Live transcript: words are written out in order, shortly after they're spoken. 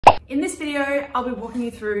In this video, I'll be walking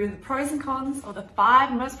you through the pros and cons of the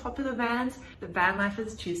 5 most popular vans that van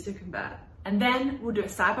lifers choose to convert. And then we'll do a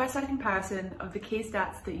side-by-side comparison of the key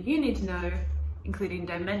stats that you need to know, including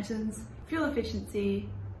dimensions, fuel efficiency,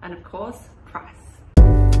 and of course, price.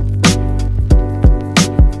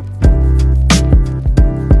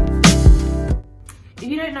 If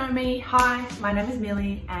you don't know me, hi, my name is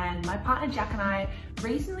Millie, and my partner Jack and I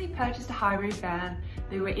recently purchased a high roof van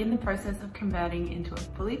that we're in the process of converting into a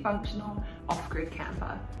fully functional off-grid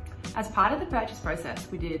camper. As part of the purchase process,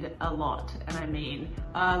 we did a lot, and I mean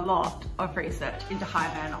a lot of research into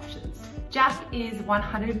high van options. Jack is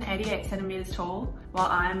 188 centimeters tall, while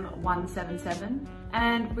I'm 177,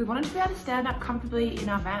 and we wanted to be able to stand up comfortably in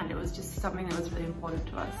our van. It was just something that was really important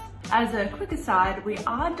to us. As a quick aside, we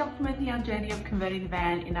are documenting our journey of converting the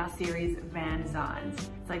van in our series Van Designs.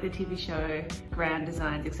 It's like the TV show Grand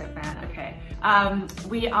Designs except van, okay.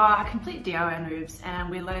 We are complete DIY noobs and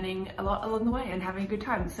we're learning a lot along the way and having a good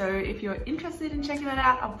time. So if you're interested in checking that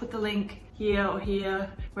out, I'll put the link here or here,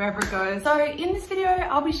 wherever it goes. So in this video,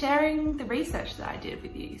 I'll be sharing the research that I did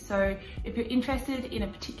with you. So if you're interested in a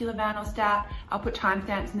particular van or stat, I'll put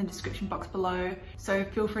timestamps in the description box below. So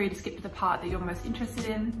feel free to skip to the part that you're most interested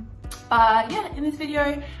in. Yeah, in this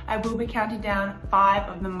video, I will be counting down 5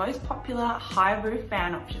 of the most popular high roof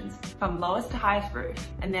van options from lowest to highest roof,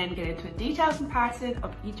 and then get into a detailed comparison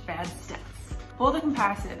of each van's stats. For the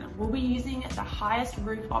comparison, we'll be using the highest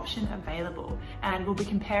roof option available, and we'll be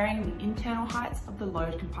comparing the internal heights of the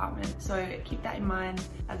load compartment. So keep that in mind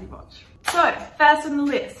as you watch. So first on the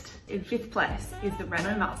list, in 5th place, is the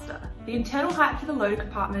renaultmaster. The internal height for the load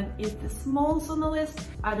compartment is the smallest on the list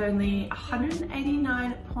at only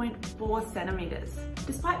 189.4 centimeters.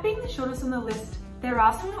 Despite being the shortest on the list, there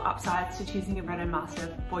are some real upsides to choosing a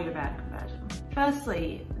renaultmaster for your van conversion.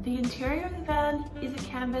 Firstly, the interior of the van is a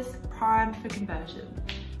canvas primed for conversion.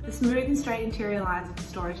 The smooth and straight interior lines of the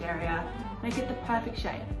storage area make it the perfect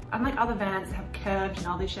shape, unlike other vans that have curved and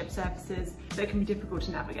oddly shaped surfaces that can be difficult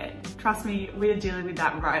to navigate. Trust me, we are dealing with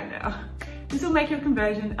that right now. This will make your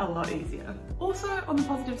conversion a lot easier. Also, on the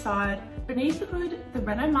positive side, beneath the hood, the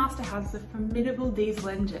renaultmaster has a formidable diesel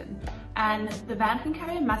engine, and the van can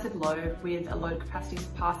carry a massive load with a load capacity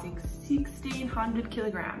surpassing 1,600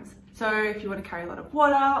 kilograms. So if you want to carry a lot of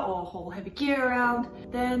water or haul heavy gear around,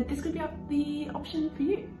 then this could be the option for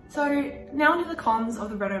you. So now onto the cons of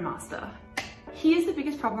the renaultmaster. Here's the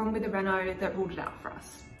biggest problem with the Renault that ruled it out for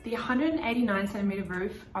us. The 189 centimeter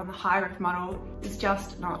roof on the high roof model is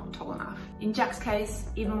just not tall enough. In Jack's case,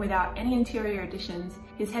 even without any interior additions,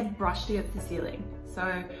 his head brushed against the ceiling.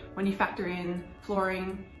 So when you factor in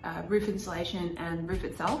flooring, roof insulation and roof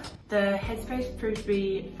itself, the headspace proved to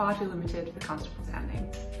be far too limited for comfortable standing.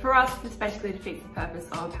 For us, this basically defeats the purpose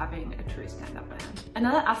of having a true stand-up van.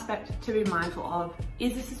 Another aspect to be mindful of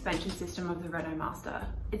is the suspension system of the renaultmaster.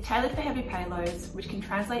 It's tailored for heavy payloads, which can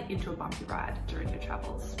translate into a bumpy ride during your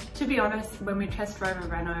travels. To be honest, when we test drove a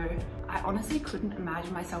Renault, I honestly couldn't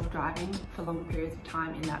imagine myself driving for long periods of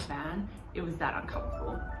time in that van. It was that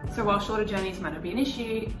uncomfortable. So while shorter journeys might not be an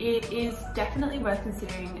issue, it is definitely worth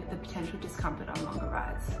considering the potential discomfort on longer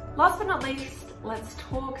rides. Last but not least, let's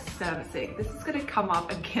talk servicing. This is going to come up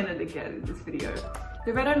again and again in this video.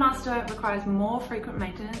 The renaultmaster requires more frequent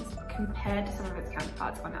maintenance compared to some of its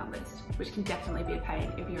counterparts on our list, which can definitely be a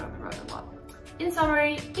pain if you're on the road a lot. In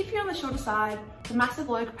summary, if you're on the shorter side, the massive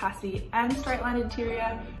low capacity and straight line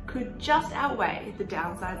interior could just outweigh the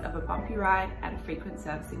downsides of a bumpy ride and frequent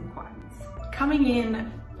servicing requirements. Coming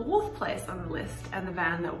in 4th place on the list, and the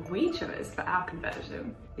van that we chose for our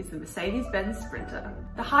conversion, is the Mercedes-Benz Sprinter.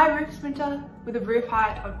 The high roof Sprinter, with a roof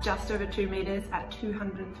height of just over 2 meters at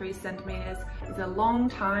 203 centimeters, is a long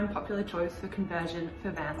time popular choice for conversion for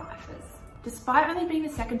van lifers. Despite only being the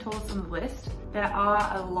 2nd tallest on the list, there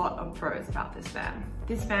are a lot of pros about this van.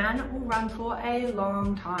 This van will run for a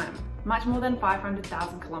long time, much more than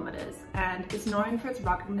 500,000 kilometers, and is known for its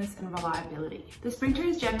ruggedness and reliability. The Sprinter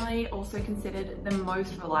is generally also considered the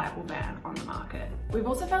most reliable van on the market. We've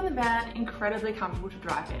also found the van incredibly comfortable to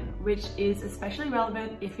drive in, which is especially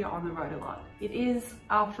relevant if you're on the road a lot. It is,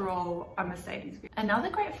 after all, a Mercedes. Another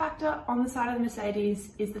great factor on the side of the Mercedes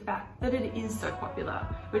is the fact that it is so popular,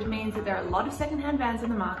 which means that there are a lot of secondhand vans in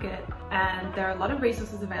the market, and there are a lot of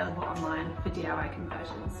resources available online for DIY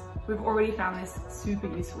conversions. We've already found this super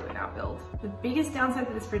useful in our build. The biggest downside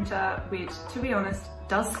to the Sprinter, which to be honest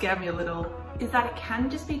does scare me a little, is that it can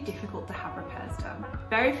just be difficult to have repairs done.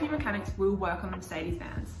 Very few mechanics will work on Mercedes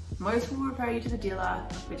vans. Most will refer you to the dealer,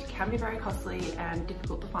 which can be very costly and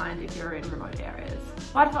difficult to find if you're in remote areas.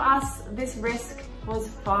 But for us, this risk was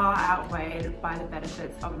far outweighed by the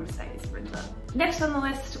benefits of a Mercedes-Sprinter. Next on the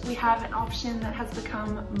list, we have an option that has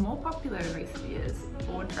become more popular in recent years,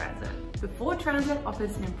 Ford Transit. The Ford Transit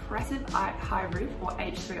offers an impressive high roof or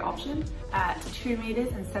H3 option at 2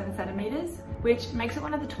 meters and 7 centimeters, which makes it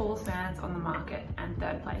one of the tallest vans on the market and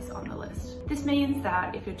third place on the list. This means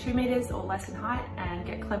that if you're 2 meters or less in height and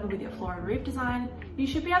get clever with your floor and roof design, you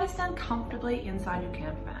should be able to stand comfortably inside your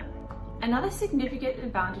campervan. Another significant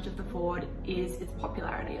advantage of the Ford is its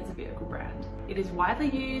popularity as a vehicle brand. It is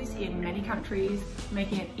widely used in many countries,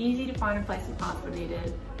 making it easy to find replacement parts when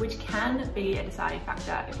needed, which can be a deciding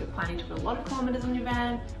factor if you're planning to put a lot of kilometers on your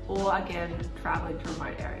van or, again, traveling to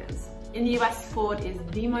remote areas. In the US, Ford is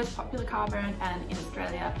the most popular car brand, and in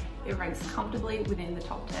Australia, it ranks comfortably within the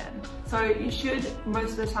top 10. So you should,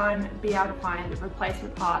 most of the time, be able to find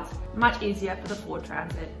replacement parts much easier for the Ford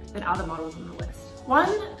Transit than other models on the list.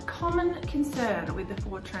 One common concern with the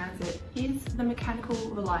Ford Transit is the mechanical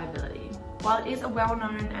reliability. While it is a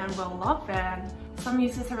well-known and well-loved van, some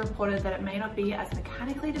users have reported that it may not be as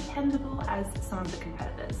mechanically dependable as some of the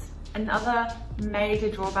competitors. Another major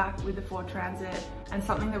drawback with the Ford Transit, and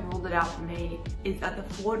something that ruled it out for me, is that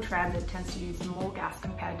the Ford Transit tends to use more gas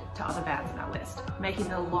compared to other vans on our list, making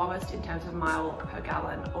the lowest in terms of mile per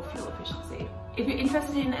gallon or fuel efficiency. If you're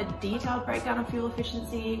interested in a detailed breakdown of fuel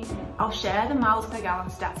efficiency, I'll share the miles per gallon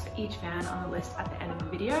stats for each van on the list at the end of the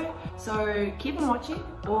video, so keep on watching,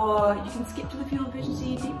 or you can skip to the fuel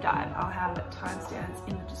efficiency deep dive. I'll have timestamps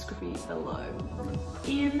in the description below.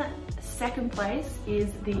 In second place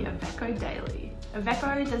is the iveco Daily.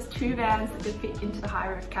 Iveco does 2 vans that could fit into the high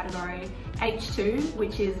roof category, H2,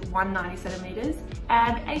 which is 190 centimeters,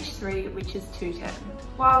 and H3, which is 210.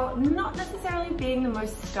 While not necessarily being the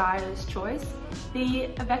most stylish choice, the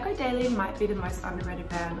iveco Daily might be the most underrated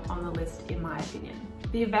van on the list in my opinion.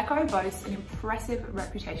 The iveco boasts an impressive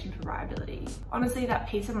reputation for reliability. Honestly, that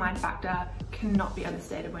peace of mind factor cannot be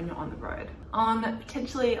understated when you're on the road. On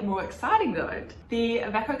potentially a more exciting note, the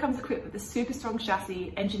iveco comes equipped with a super strong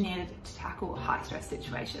chassis engineered to tackle high stress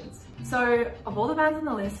situations. So of all the vans on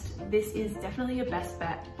the list, this is definitely your best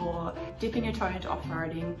bet for dipping your toe into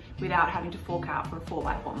off-roading without having to fork out for a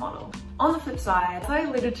 4x4 model. On the flip side, as I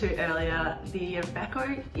alluded to earlier, the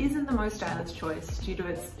iveco isn't the most stylish choice due to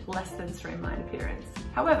its less than streamlined appearance.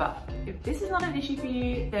 However, if this is not an issue for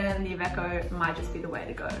you, then the iveco might just be the way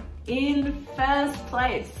to go. In first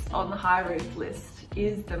place on the high roof list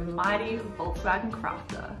is the mighty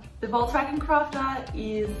Volkswagencrafter. The Volkswagencrafter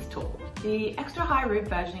is tall. The extra high roof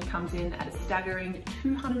version comes in at a staggering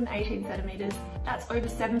 218 centimeters. That's over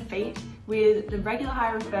 7 feet, with the regular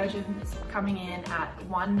high roof version coming in at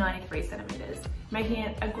 193 centimeters, making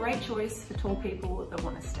it a great choice for tall people that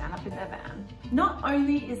want to stand up in their van. Not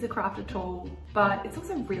only is the Crafter tall, but it's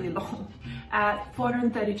also really long, at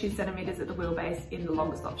 432 centimeters at the wheelbase in the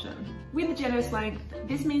longest option. With the generous length,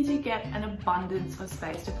 this means you get an abundance of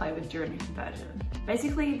space to play with during your conversion.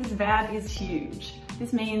 Basically, this van is huge.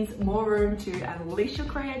 This means more room to unleash your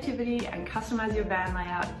creativity and customize your van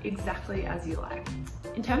layout exactly as you like.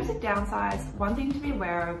 In terms of downsides, one thing to be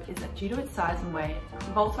aware of is that due to its size and weight, the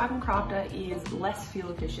Volkswagencrafter is less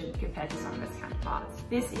fuel efficient compared to some of its counterparts.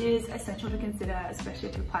 This is essential to consider, especially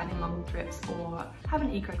if you're planning long trips or have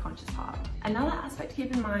an eco-conscious heart. Another aspect to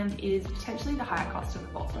keep in mind is potentially the higher cost of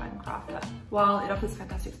the Volkswagencrafter. While it offers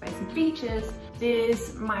fantastic space and features,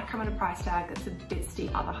 this might come at a price tag that's a bit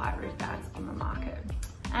steep other high roof vans on the market.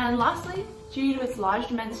 And lastly, due to its large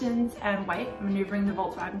dimensions and weight, maneuvering the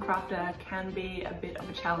Volkswagencrafter can be a bit of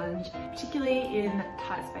a challenge, particularly in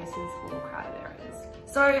tight spaces or crowded areas.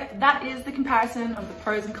 So that is the comparison of the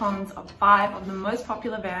pros and cons of 5 of the most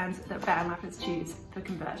popular vans that van lifers choose for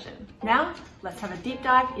conversion. Now, let's have a deep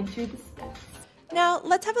dive into the specs. Now,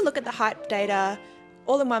 let's have a look at the height data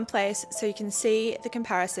all in one place so you can see the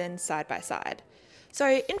comparison side by side. So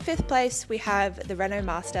in 5th place, we have the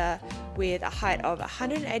renaultmaster with a height of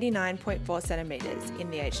 189.4 centimeters in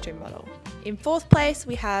the H2 model. In 4th place,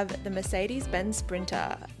 we have the Mercedes-Benz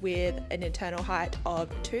Sprinter with an internal height of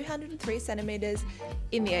 203 centimeters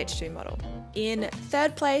in the H2 model. In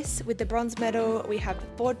 3rd place, with the bronze medal, we have the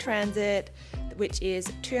Ford Transit, which is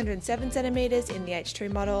 207 centimeters in the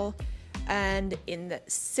H2 model. And in the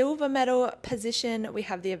silver medal position, we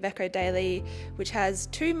have the iveco Daily, which has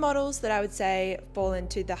 2 models that I would say fall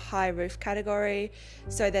into the high roof category.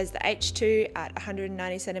 So there's the H2 at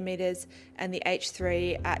 190 centimeters and the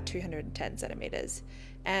H3 at 210 centimeters.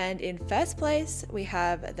 And in first place, we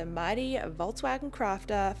have the mighty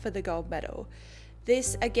Volkswagencrafter for the gold medal.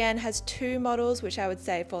 This again has 2 models which I would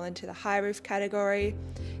say fall into the high roof category,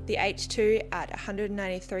 the H2 at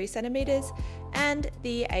 193 centimeters and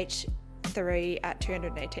the H3 at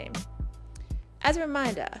 218. As a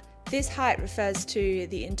reminder, this height refers to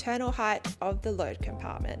the internal height of the load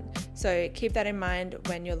compartment, so keep that in mind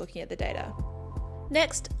when you're looking at the data.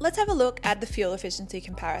 Next, let's have a look at the fuel efficiency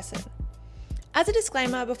comparison. As a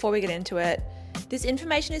disclaimer before we get into it, this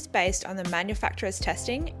information is based on the manufacturer's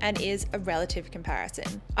testing and is a relative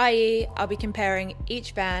comparison, i.e. I'll be comparing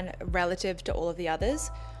each van relative to all of the others,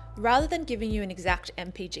 rather than giving you an exact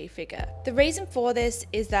MPG figure. The reason for this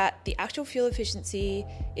is that the actual fuel efficiency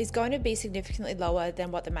is going to be significantly lower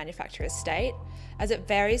than what the manufacturers state, as it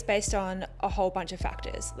varies based on a whole bunch of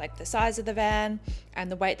factors, like the size of the van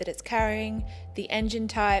and the weight that it's carrying, the engine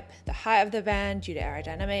type, the height of the van due to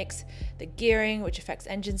aerodynamics, the gearing, which affects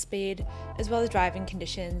engine speed, as well as driving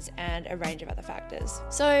conditions and a range of other factors.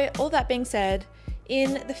 So all that being said,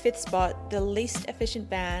 in the 5th spot, the least efficient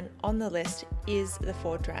van on the list is the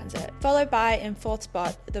Ford Transit, followed by in 4th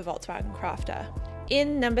spot, the Volkswagencrafter.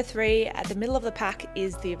 In number 3, at the middle of the pack,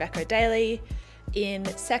 is the Iveco Daily. In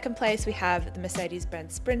 2nd place, we have the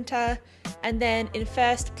Mercedes-Benz Sprinter. And then in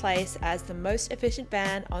 1st place, as the most efficient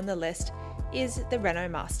van on the list, is the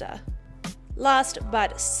renaultmaster. Last,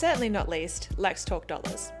 but certainly not least, let's talk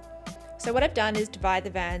dollars. So what I've done is divide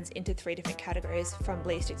the vans into 3 different categories, from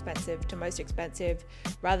least expensive to most expensive,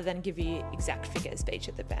 rather than give you exact figures for each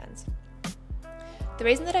of the vans. The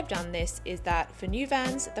reason that I've done this is that for new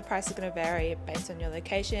vans, the price is going to vary based on your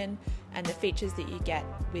location and the features that you get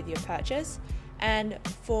with your purchase. And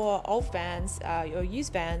for old vans, or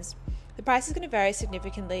used vans, the price is going to vary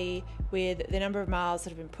significantly with the number of miles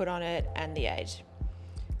that have been put on it and the age.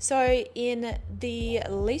 So in the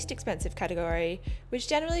least expensive category, which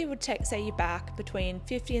generally would set you back between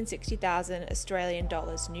 50 and 60,000 Australian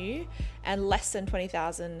dollars new and less than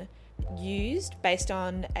 20,000 used based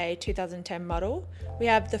on a 2010 model, we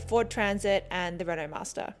have the Ford Transit and the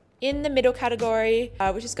renaultmaster. In the middle category,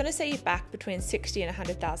 which is going to set you back between 60 and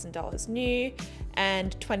 $100,000 new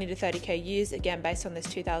and 20 to 30k used, again based on this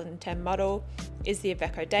 2010 model, is the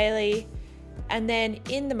Iveco Daily. And then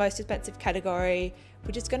in the most expensive category,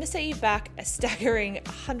 which is going to set you back a staggering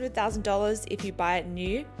 $100,000 if you buy it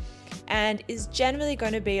new, and is generally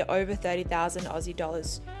going to be over 30,000 Aussie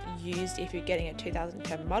dollars used if you're getting a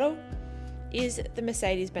 2010 model, is the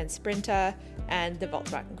Mercedes-Benz Sprinter and the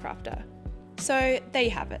Volkswagencrafter. So there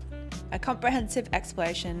you have it, a comprehensive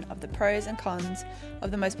exploration of the pros and cons of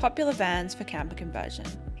the most popular vans for camper conversion.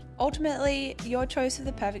 Ultimately, your choice of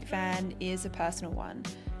the perfect van is a personal one,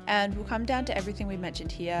 and will come down to everything we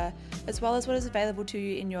mentioned here, as well as what is available to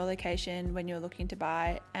you in your location when you're looking to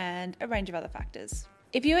buy, and a range of other factors.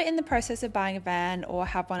 If you are in the process of buying a van or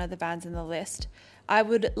have one of the vans in the list, I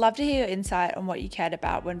would love to hear your insight on what you cared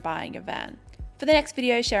about when buying a van. For the next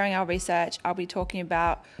video sharing our research, I'll be talking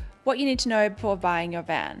about what you need to know before buying your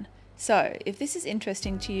van. So if this is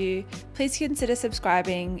interesting to you, please consider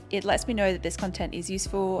subscribing. It lets me know that this content is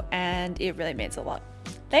useful and it really means a lot.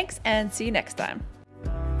 Thanks, and see you next time.